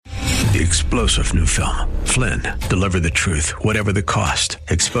The explosive new film, Flynn, deliver the truth, whatever the cost.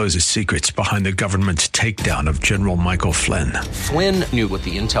 Exposes secrets behind the government's takedown of General Michael Flynn. Flynn knew what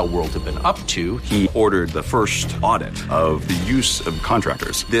the intel world had been up to. He ordered the first audit of the use of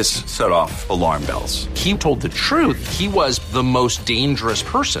contractors. This set off alarm bells. He told the truth. He was the most dangerous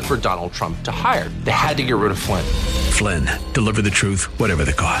person for Donald Trump to hire. They had to get rid of Flynn. Flynn, deliver the truth, whatever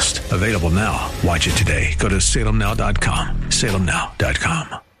the cost. Available now. Watch it today. Go to salemnow.com.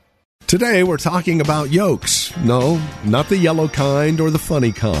 salemnow.com. Today we're talking about yokes. No, not the yellow kind or the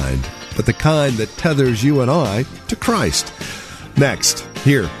funny kind, but the kind that tethers you and I to Christ. Next,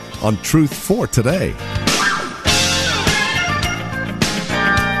 here on Truth for Today.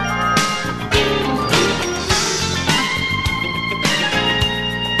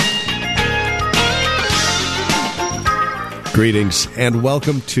 Greetings and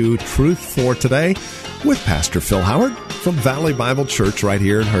welcome to Truth for Today with Pastor Phil Howard from Valley Bible Church right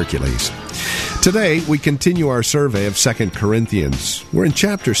here in Hercules. Today, we continue our survey of 2 Corinthians. We're in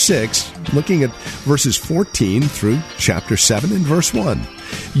chapter 6, looking at verses 14 through chapter 7 and verse 1.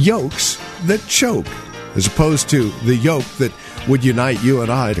 Yokes that choke, as opposed to the yoke that would unite you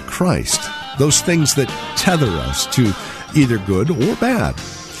and I to Christ. Those things that tether us to either good or bad.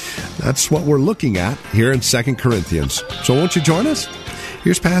 That's what we're looking at here in 2 Corinthians. So won't you join us?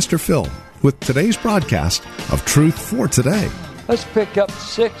 Here's Pastor Phil with today's broadcast of Truth for Today. Let's pick up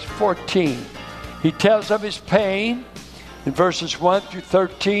 6:14. He tells of his pain in verses 1 through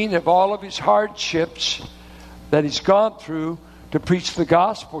 13, of all of his hardships that he's gone through to preach the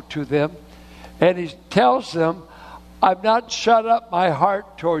gospel to them. And he tells them, I've not shut up my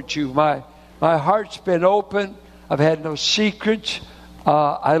heart towards you. My heart's been open. I've had no secrets.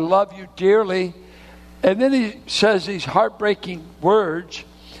 I love you dearly. And then he says these heartbreaking words.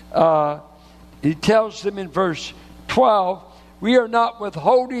 He tells them in verse 12, we are not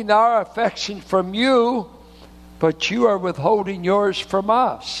withholding our affection from you, but you are withholding yours from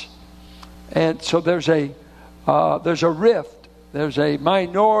us. And so there's a rift. There's a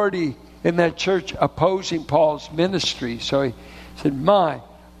minority in that church opposing Paul's ministry. So he said,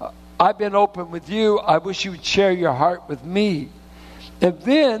 I've been open with you. I wish you would share your heart with me. And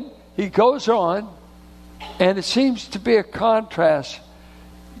then he goes on, and it seems to be a contrast.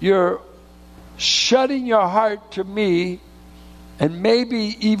 You're shutting your heart to me, and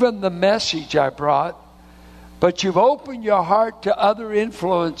maybe even the message I brought, but you've opened your heart to other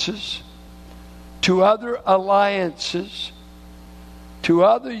influences, to other alliances, to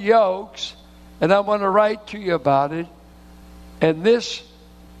other yokes, and I want to write to you about it. And this,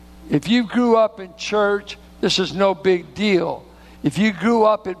 if you grew up in church, this is no big deal. If you grew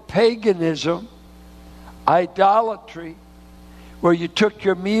up in paganism, idolatry, where you took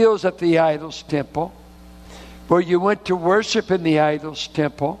your meals at the idol's temple, where you went to worship in the idol's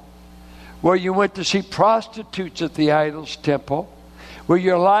temple, where you went to see prostitutes at the idol's temple, where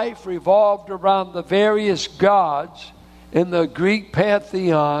your life revolved around the various gods in the Greek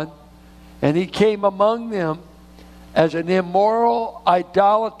pantheon, and he came among them as an immoral,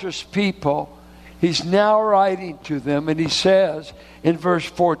 idolatrous people. He's now writing to them, and he says in verse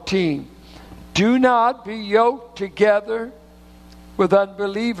 14, do not be yoked together with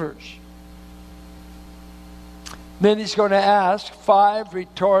unbelievers. Then he's going to ask 5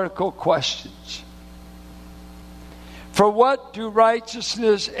 rhetorical questions. For what do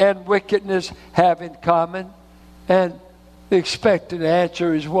righteousness and wickedness have in common? And the expected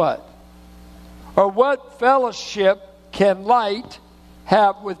answer is what? Or what fellowship can light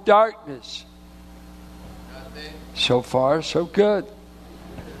have with darkness? So far, so good.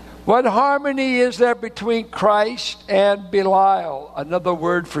 What harmony is there between Christ and Belial, another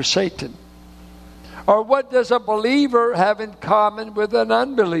word for Satan? Or what does a believer have in common with an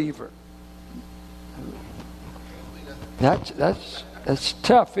unbeliever? That's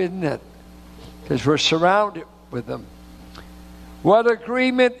tough, isn't it? Because we're surrounded with them. What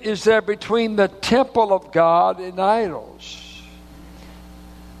agreement is there between the temple of God and idols?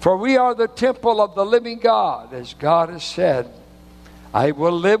 For we are the temple of the living God, as God has said, I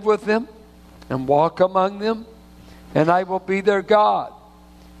will live with them and walk among them, and I will be their God,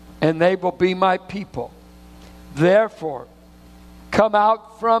 and they will be my people. Therefore, come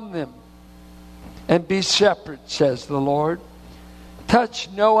out from them and be separate, says the Lord. Touch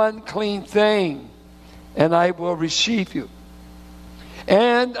no unclean thing, and I will receive you.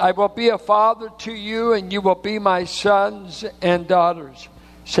 And I will be a father to you, and you will be my sons and daughters,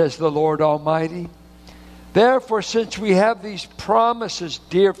 says the Lord Almighty. Therefore, since we have these promises,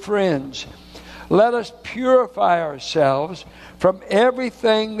 dear friends, let us purify ourselves from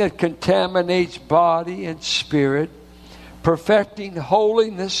everything that contaminates body and spirit, perfecting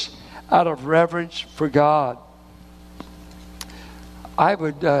holiness out of reverence for God. I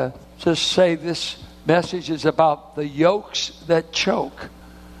would just say this message is about the yokes that choke.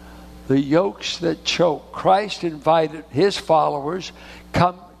 The yokes that choke. Christ invited his followers,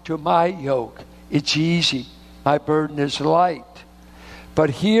 come to my yoke. It's easy. My burden is light. But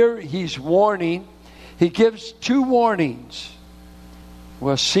here he's warning. He gives two warnings.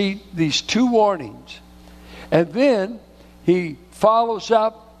 We'll see these two warnings. And then he follows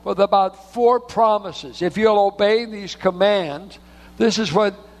up with about 4 promises. If you'll obey these commands, this is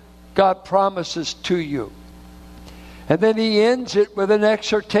what God promises to you. And then he ends it with an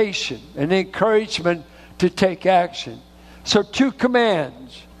exhortation, an encouragement to take action. So 2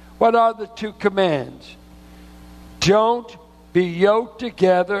 commands. What are the 2 commands? Don't be yoked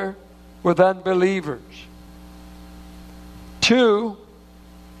together with unbelievers.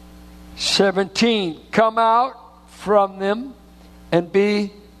 2:17, come out from them and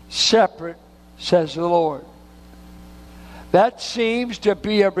be separate, says the Lord. That seems to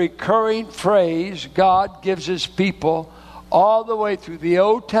be a recurring phrase God gives his people all the way through the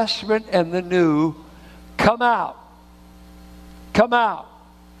Old Testament and the New. Come out. Come out.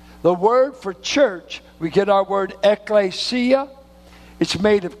 The word for church, we get our word ecclesia. It's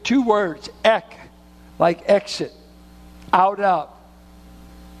made of 2 words, ek, like exit, out of.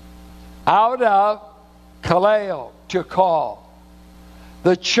 Out of, kaleo, to call.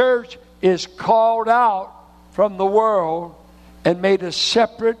 The church is called out from the world and made a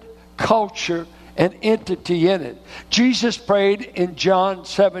separate culture and entity in it. Jesus prayed in John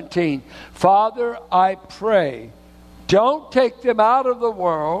 17, Father, I pray, don't take them out of the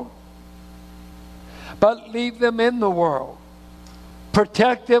world, but leave them in the world.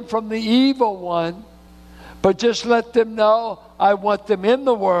 Protect them from the evil one, but just let them know I want them in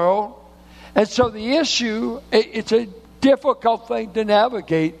the world. And so the issue, it's a difficult thing to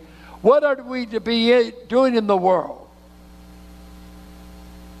navigate. What are we to be doing in the world?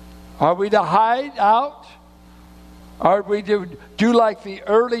 Are we to hide out? Are we to do like the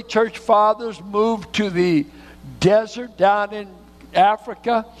early church fathers, moved to the desert down in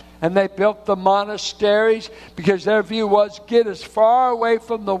Africa, and they built the monasteries because their view was get as far away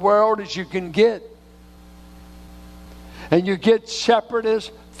from the world as you can get. And you get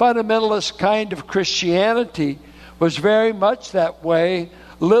separatist, fundamentalist kind of Christianity was very much that way.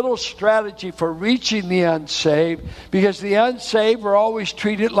 Little strategy for reaching the unsaved, because the unsaved are always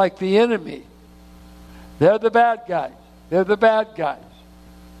treated like the enemy. They're the bad guys. They're the bad guys.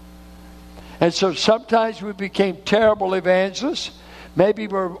 And so sometimes we became terrible evangelists. Maybe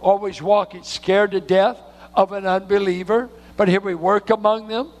we're always walking scared to death of an unbeliever, but here we work among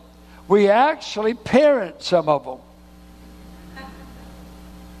them. We actually parent some of them.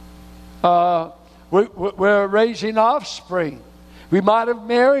 We're raising offspring. We might have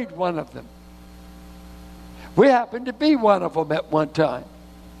married one of them. We happened to be one of them at one time.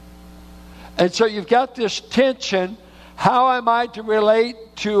 And so you've got this tension. How am I to relate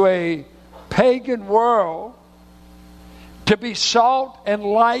to a pagan world, to be salt and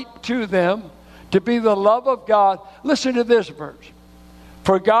light to them, to be the love of God? Listen to this verse.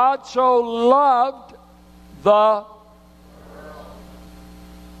 For God so loved the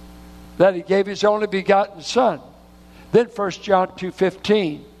that he gave his only begotten Son. Then 1 John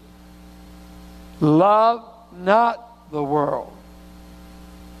 2:15. Love not the world,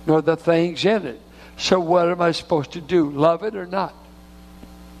 nor the things in it. So what am I supposed to do? Love it or not?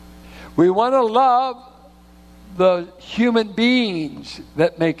 We want to love the human beings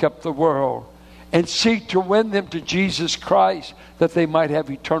that make up the world and seek to win them to Jesus Christ that they might have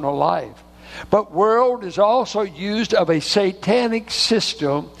eternal life. But world is also used of a satanic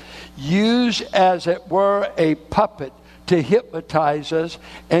system, used as it were a puppet to hypnotize us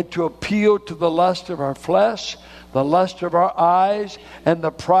and to appeal to the lust of our flesh, the lust of our eyes, and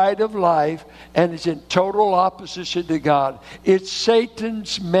the pride of life, and is in total opposition to God. It's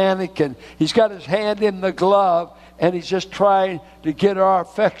Satan's mannequin. He's got his hand in the glove, and he's just trying to get our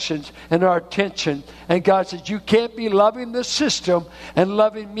affections and our attention. And God says, you can't be loving the system and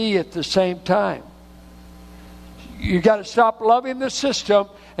loving me at the same time. You got to stop loving the system.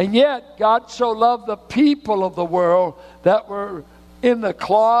 And yet, God so loved the people of the world that were in the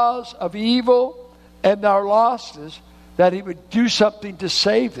claws of evil and our losses that he would do something to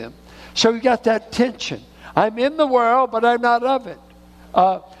save them. So we got that tension. I'm in the world, but I'm not of it.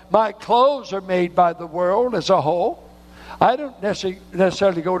 My clothes are made by the world as a whole. I don't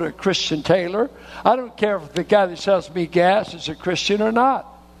necessarily go to a Christian tailor. I don't care if the guy that sells me gas is a Christian or not.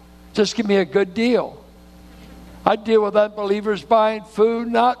 Just give me a good deal. I deal with unbelievers buying food,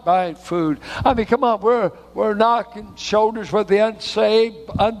 not buying food. I mean, come on, we're knocking shoulders with the unsaved,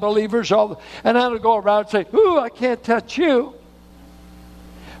 unbelievers, and I don't go around and say, ooh, I can't touch you.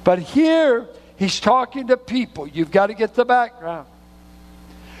 But here, he's talking to people. You've got to get the background.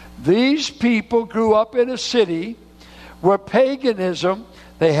 These people grew up in a city where paganism,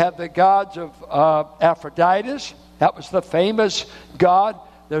 they had the gods of Aphrodite. That was the famous god.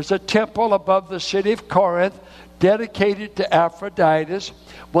 There's a temple above the city of Corinth dedicated to Aphrodite.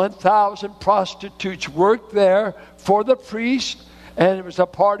 1,000 prostitutes worked there for the priest, and it was a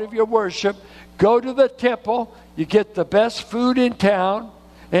part of your worship. Go to the temple. You get the best food in town.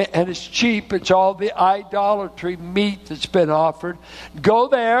 And it's cheap. It's all the idolatry meat that's been offered. Go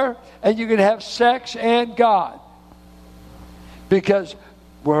there, and you can have sex and God. Because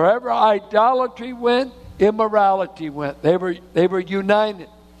wherever idolatry went, immorality went. They were united.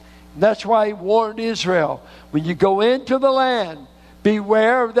 And that's why he warned Israel, when you go into the land,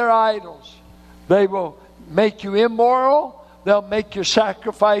 beware of their idols. They will make you immoral. They'll make you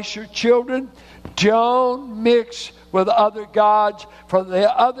sacrifice your children. Don't mix with other gods, for the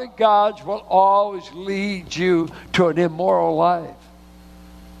other gods will always lead you to an immoral life.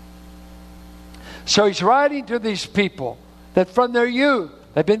 So he's writing to these people that from their youth,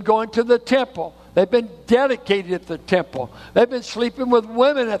 they've been going to the temple. They've been dedicated at the temple. They've been sleeping with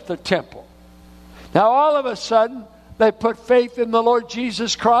women at the temple. Now all of a sudden, they put faith in the Lord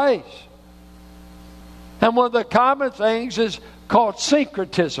Jesus Christ. And one of the common things is called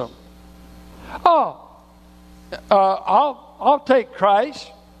syncretism. I'll take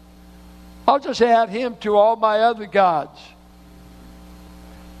Christ. I'll just add him to all my other gods.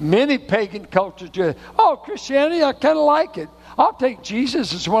 Many pagan cultures do it. Christianity, I kind of like it. I'll take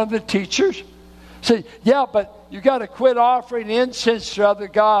Jesus as one of the teachers. Say, yeah, but you got to quit offering incense to other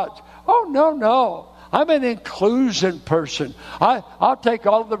gods. No. I'm an inclusion person. I'll take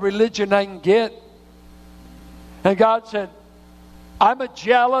all the religion I can get. And God said, I'm a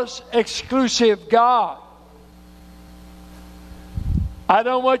jealous, exclusive God. I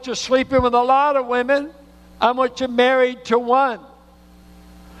don't want you sleeping with a lot of women. I want you married to one.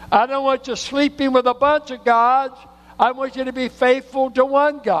 I don't want you sleeping with a bunch of gods. I want you to be faithful to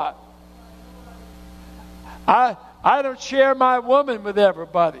one God. I don't share my woman with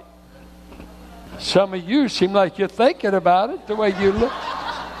everybody. Some of you seem like you're thinking about it the way you look.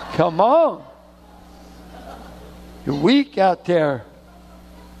 Come on. You're weak out there.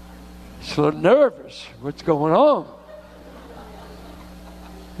 It's a little nervous. What's going on?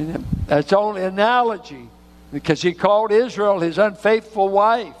 That's only an analogy, because he called Israel his unfaithful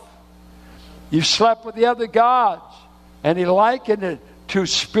wife. You slept with the other gods, and he likened it to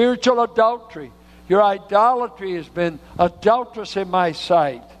spiritual adultery. Your idolatry has been adulterous in my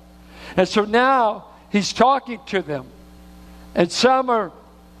sight. And so now he's talking to them. And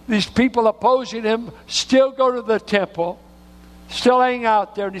these people opposing him still go to the temple, still hang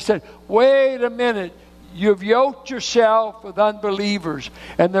out there. And he said, wait a minute. You've yoked yourself with unbelievers.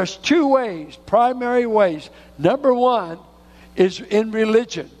 And there's two ways, primary ways. Number one is in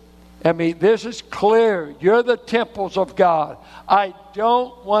religion. I mean, this is clear. You're the temples of God. I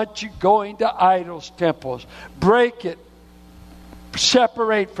don't want you going to idols' temples. Break it.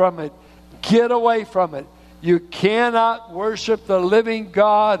 Separate from it. Get away from it. You cannot worship the living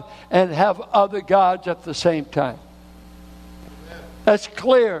God and have other gods at the same time. That's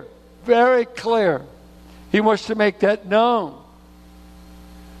clear. Very clear. He wants to make that known.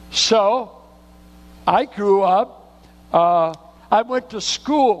 So, I grew up, I went to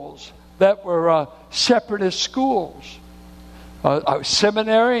schools that were separatist schools.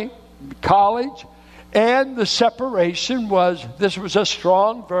 Seminary, college, and the separation this was a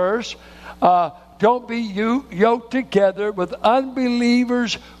strong verse, don't be yoked together with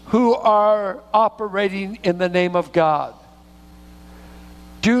unbelievers who are operating in the name of God.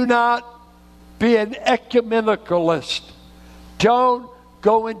 Do not be an ecumenicalist. Don't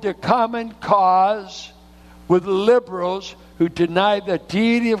go into common cause with liberals who deny the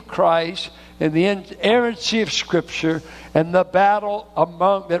deity of Christ and the inerrancy of Scripture. And the battle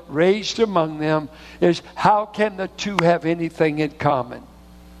that raged among them is, how can the two have anything in common?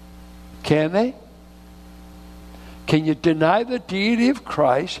 Can they? Can you deny the deity of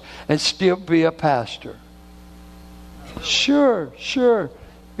Christ and still be a pastor? Sure.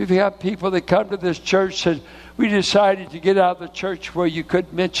 We've got people that come to this church and we decided to get out of the church where you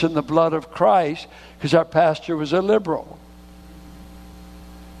couldn't mention the blood of Christ because our pastor was a liberal.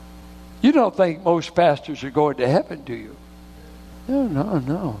 You don't think most pastors are going to heaven, do you?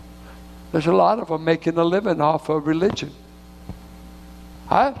 No. There's a lot of them making a living off of religion.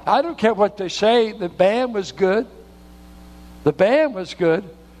 I don't care what they say. The band was good. The band was good.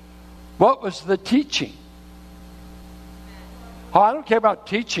 What was the teaching? Oh, I don't care about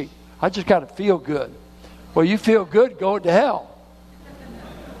teaching. I just got to feel good. Well, you feel good going to hell.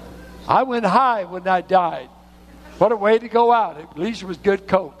 I went high when I died. What a way to go out. At least it was good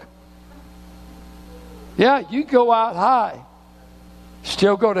coke. Yeah, you go out high,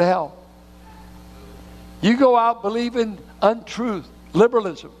 still go to hell. You go out believing untruth,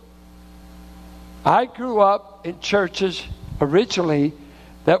 liberalism. I grew up in churches originally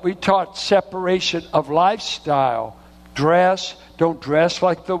that we taught separation of lifestyle. Dress, don't dress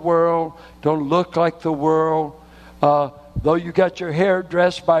like the world, don't look like the world. Though you got your hair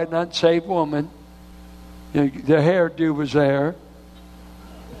dressed by an unsaved woman, the hairdo was there.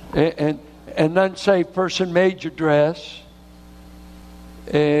 And an unsaved person made your dress.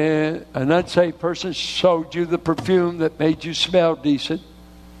 And an unsaved person showed you the perfume that made you smell decent.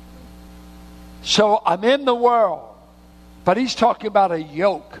 So I'm in the world. But he's talking about a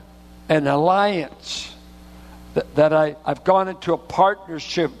yoke, an alliance. That I've gone into a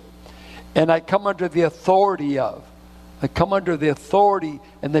partnership. And I come under the authority of. I come under the authority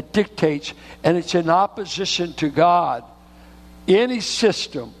and the dictates. And it's in opposition to God. Any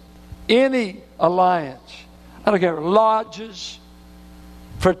system, any alliance. I don't care. Lodges,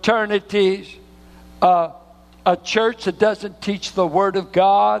 fraternities, a church that doesn't teach the Word of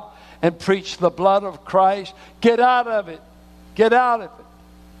God and preach the blood of Christ. Get out of it. Get out of it.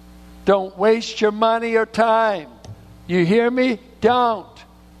 Don't waste your money or time. You hear me? Don't.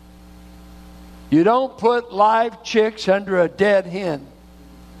 You don't put live chicks under a dead hen.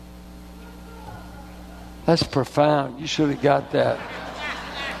 That's profound. You should have got that.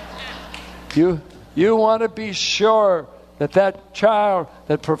 You want to be sure that child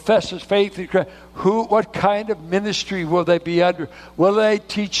that professes faith in Christ, what kind of ministry will they be under? Will they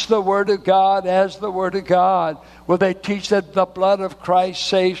teach the Word of God as the Word of God? Will they teach that the blood of Christ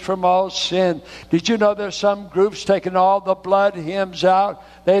saves from all sin? Did you know there's some groups taking all the blood hymns out?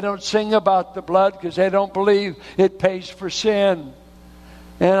 They don't sing about the blood because they don't believe it pays for sin.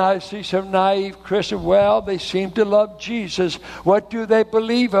 And I see some naive Christians, well, they seem to love Jesus. What do they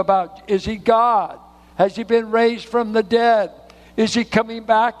believe about? Is he God? Has he been raised from the dead? Is he coming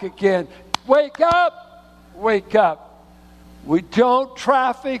back again? Wake up! Wake up. We don't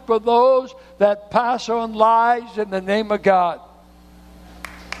traffic with those that pass on lies in the name of God.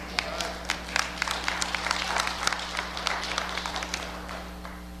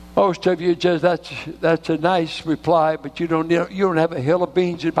 Most of you just that's a nice reply, but you don't have a hill of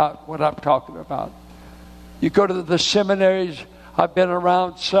beans about what I'm talking about. You go to the seminaries. I've been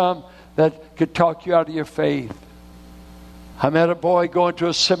around some that could talk you out of your faith. I met a boy going to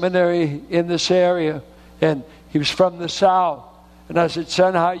a seminary in this area, and he was from the South. And I said,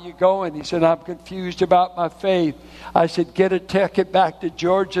 son, how are you going? He said, I'm confused about my faith. I said, get a ticket back to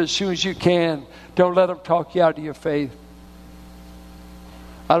Georgia as soon as you can. Don't let them talk you out of your faith.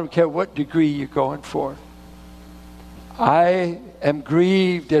 I don't care what degree you're going for. I am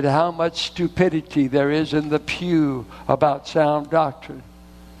grieved at how much stupidity there is in the pew about sound doctrine.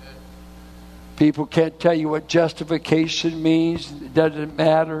 People can't tell you what justification means. It doesn't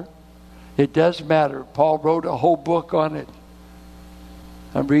matter. It does matter. Paul wrote a whole book on it.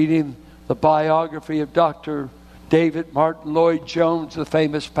 I'm reading the biography of Dr. David Martin Lloyd Jones, the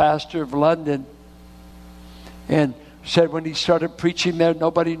famous pastor of London. And said when he started preaching there,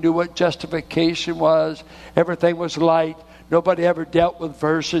 nobody knew what justification was. Everything was light. Nobody ever dealt with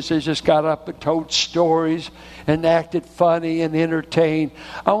verses. They just got up and told stories and acted funny and entertained.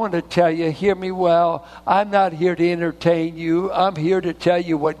 I want to tell you, hear me well. I'm not here to entertain you. I'm here to tell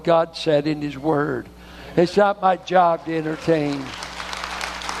you what God said in His Word. It's not my job to entertain.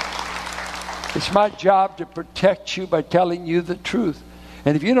 It's my job to protect you by telling you the truth.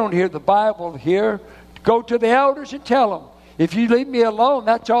 And if you don't hear the Bible here, go to the elders and tell them. If you leave me alone,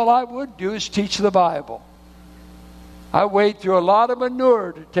 that's all I would do is teach the Bible. I wade through a lot of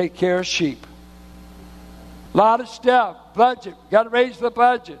manure to take care of sheep. A lot of stuff. Budget. We got to raise the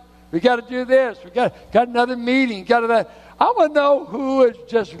budget. We got to do this. We got another meeting. Got to that. I want to know who is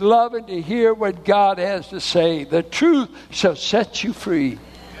just loving to hear what God has to say. The truth shall set you free.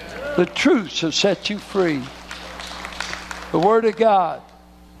 The truth shall set you free. The Word of God.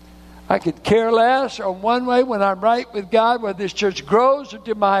 I could care less on one way when I'm right with God, whether this church grows or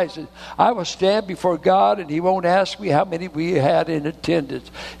demises. I will stand before God and He won't ask me how many we had in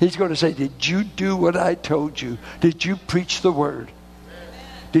attendance. He's going to say, did you do what I told you? Did you preach the Word?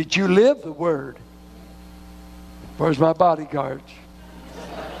 Did you live the Word? Where's my bodyguards?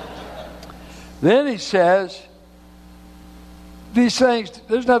 Then he says, these things,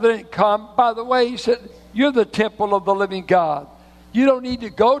 there's nothing in common. By the way, he said, you're the temple of the living God. You don't need to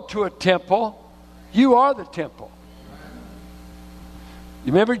go to a temple. You are the temple.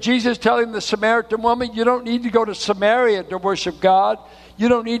 You remember Jesus telling the Samaritan woman, you don't need to go to Samaria to worship God. You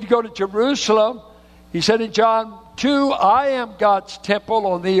don't need to go to Jerusalem. He said in John 2, I am God's temple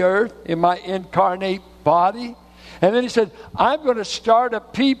on the earth in my incarnate body. And then he said, I'm going to start a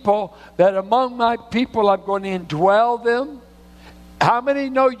people that among my people I'm going to indwell them. How many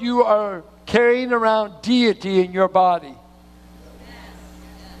know you are carrying around deity in your body?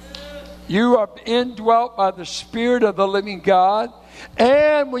 You are indwelt by the Spirit of the living God.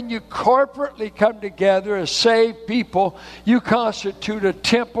 And when you corporately come together as saved people, you constitute a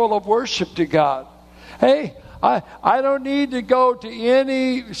temple of worship to God. Hey, I don't need to go to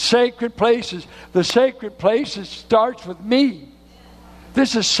any sacred places. The sacred places starts with me.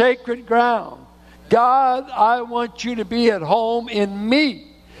 This is sacred ground. God, I want you to be at home in me.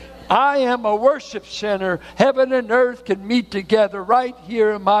 I am a worship center. Heaven and earth can meet together right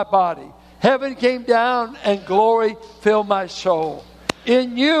here in my body. Heaven came down and glory filled my soul.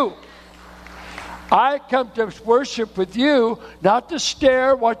 In you. I come to worship with you, not to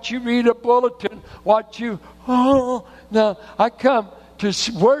stare, watch you read a bulletin, watch you, no. I come to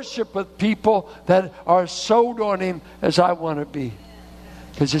worship with people that are sold on Him as I want to be.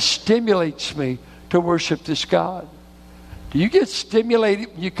 Because it stimulates me to worship this God. Do you get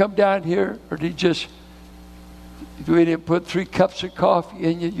stimulated when you come down here? Or do you just, if we didn't put 3 cups of coffee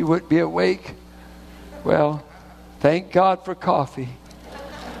in you, you wouldn't be awake? Well, thank God for coffee.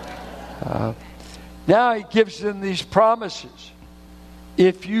 Now He gives them these promises.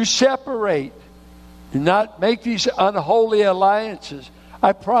 If you separate and not make these unholy alliances,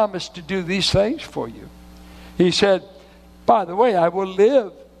 I promise to do these things for you. He said, by the way, I will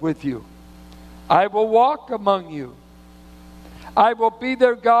live with you. I will walk among you. I will be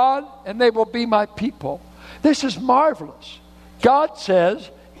their God, and they will be my people. This is marvelous. God says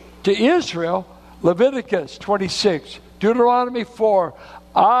to Israel, Leviticus 26, Deuteronomy 4,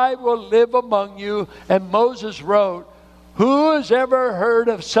 I will live among you. And Moses wrote, who has ever heard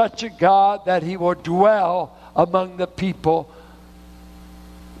of such a God that He will dwell among the people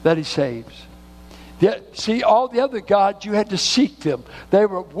that He saves? See, all the other gods, you had to seek them. They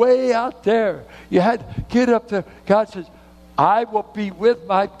were way out there. You had to get up there. God says, I will be with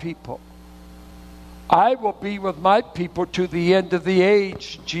my people. I will be with my people to the end of the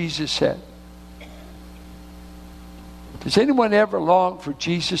age, Jesus said. Does anyone ever long for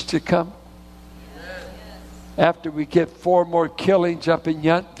Jesus to come? Yes. After we get 4 more killings up in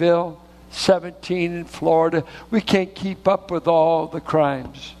Yountville, 17 in Florida, we can't keep up with all the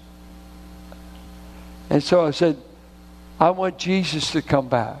crimes. And so I said, I want Jesus to come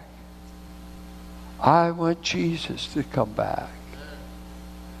back. I want Jesus to come back.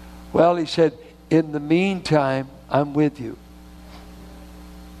 Well, He said, in the meantime, I'm with you.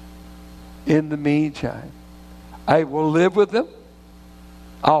 In the meantime. I will live with them.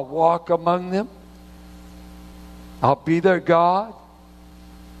 I'll walk among them. I'll be their God.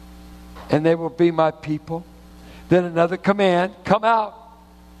 And they will be my people. Then another command, come out.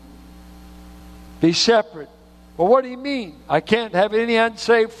 Be separate. Well, what do you mean? I can't have any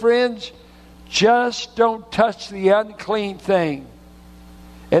unsaved friends? Just don't touch the unclean thing,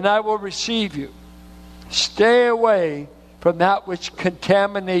 and I will receive you. Stay away from that which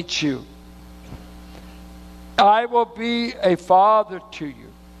contaminates you. I will be a father to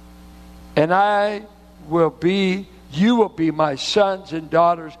you, and you will be my sons and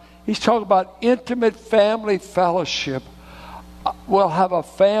daughters. He's talking about intimate family fellowship. We'll have a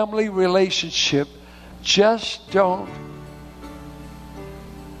family relationship. Just don't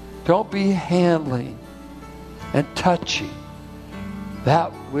be handling and touching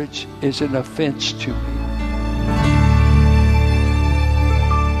that which is an offense to me.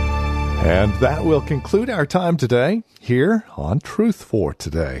 And that will conclude our time today here on Truth for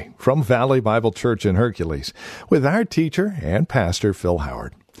Today from Valley Bible Church in Hercules with our teacher and pastor, Phil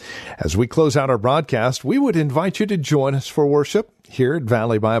Howard. As we close out our broadcast, we would invite you to join us for worship here at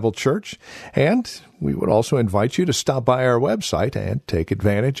Valley Bible Church, and we would also invite you to stop by our website and take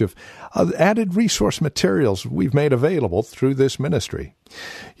advantage of added resource materials we've made available through this ministry.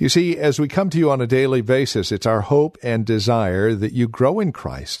 You see, as we come to you on a daily basis, it's our hope and desire that you grow in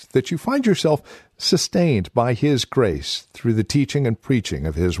Christ, that you find yourself sustained by His grace through the teaching and preaching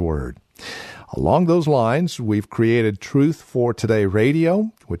of His Word. Along those lines, we've created Truth for Today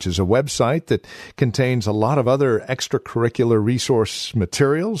Radio, which is a website that contains a lot of other extracurricular resource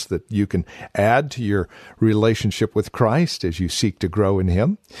materials that you can add to your relationship with Christ as you seek to grow in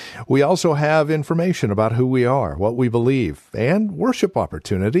Him. We also have information about who we are, what we believe, and worship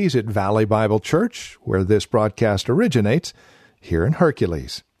opportunities at Valley Bible Church, where this broadcast originates, here in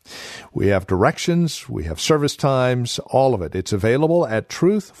Hercules. We have directions, we have service times, all of it. It's available at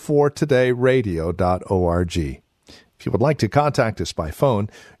truthfortodayradio.org. If you would like to contact us by phone,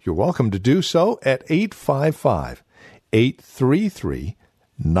 you're welcome to do so at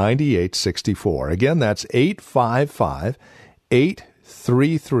 855-833-9864. Again, that's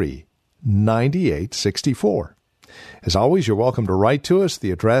 855-833-9864. As always, you're welcome to write to us.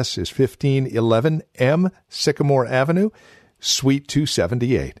 The address is 1511 M. Sycamore Avenue, Suite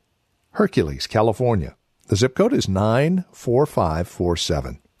 278, Hercules, California. The zip code is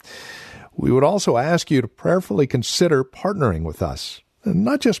 94547. We would also ask you to prayerfully consider partnering with us, and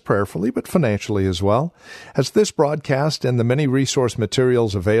not just prayerfully, but financially as well, as this broadcast and the many resource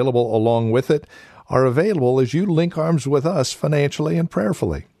materials available along with it are available as you link arms with us financially and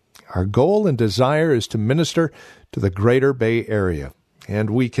prayerfully. Our goal and desire is to minister to the greater Bay Area, and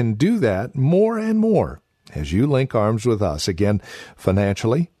we can do that more and more as you link arms with us, again,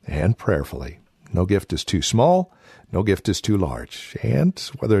 financially and prayerfully. No gift is too small, no gift is too large. And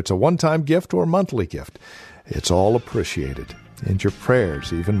whether it's a one-time gift or monthly gift, it's all appreciated, and your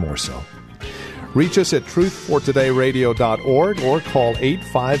prayers even more so. Reach us at truthfortodayradio.org or call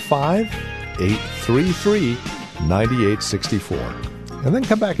 855-833-9864. And then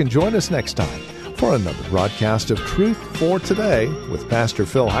come back and join us next time for another broadcast of Truth for Today with Pastor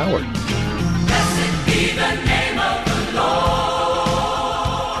Phil Howard. Blessed be the name of the Lord.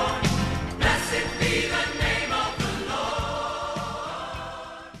 Blessed be the name of the Lord.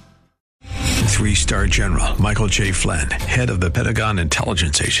 3-star General Michael J. Flynn, head of the Pentagon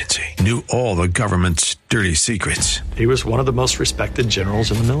Intelligence Agency, knew all the government's dirty secrets. He was one of the most respected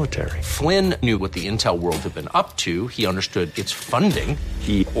generals in the military. Flynn knew what the intel world had been up to. He understood its funding.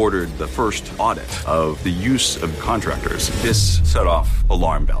 He ordered the first audit of the use of contractors. This set off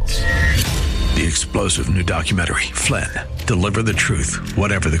alarm bells. The explosive new documentary, Flynn, Deliver the Truth,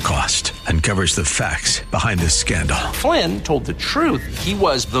 Whatever the Cost, uncovers the facts behind this scandal. Flynn told the truth. He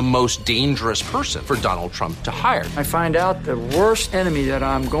was the most dangerous person for Donald Trump to hire. I find out the worst enemy that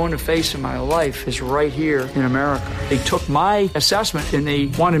I'm going to face in my life is right here in America. They took my assessment and they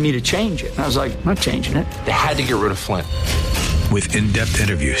wanted me to change it. And I was like, I'm not changing it. They had to get rid of Flynn. With in-depth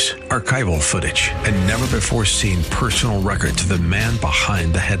interviews, archival footage, and never-before-seen personal records of the man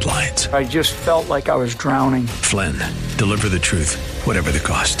behind the headlines. I just felt like I was drowning. Flynn, Deliver the Truth, Whatever the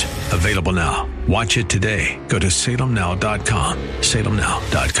Cost. Available now. Watch it today. Go to salemnow.com.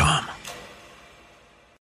 salemnow.com.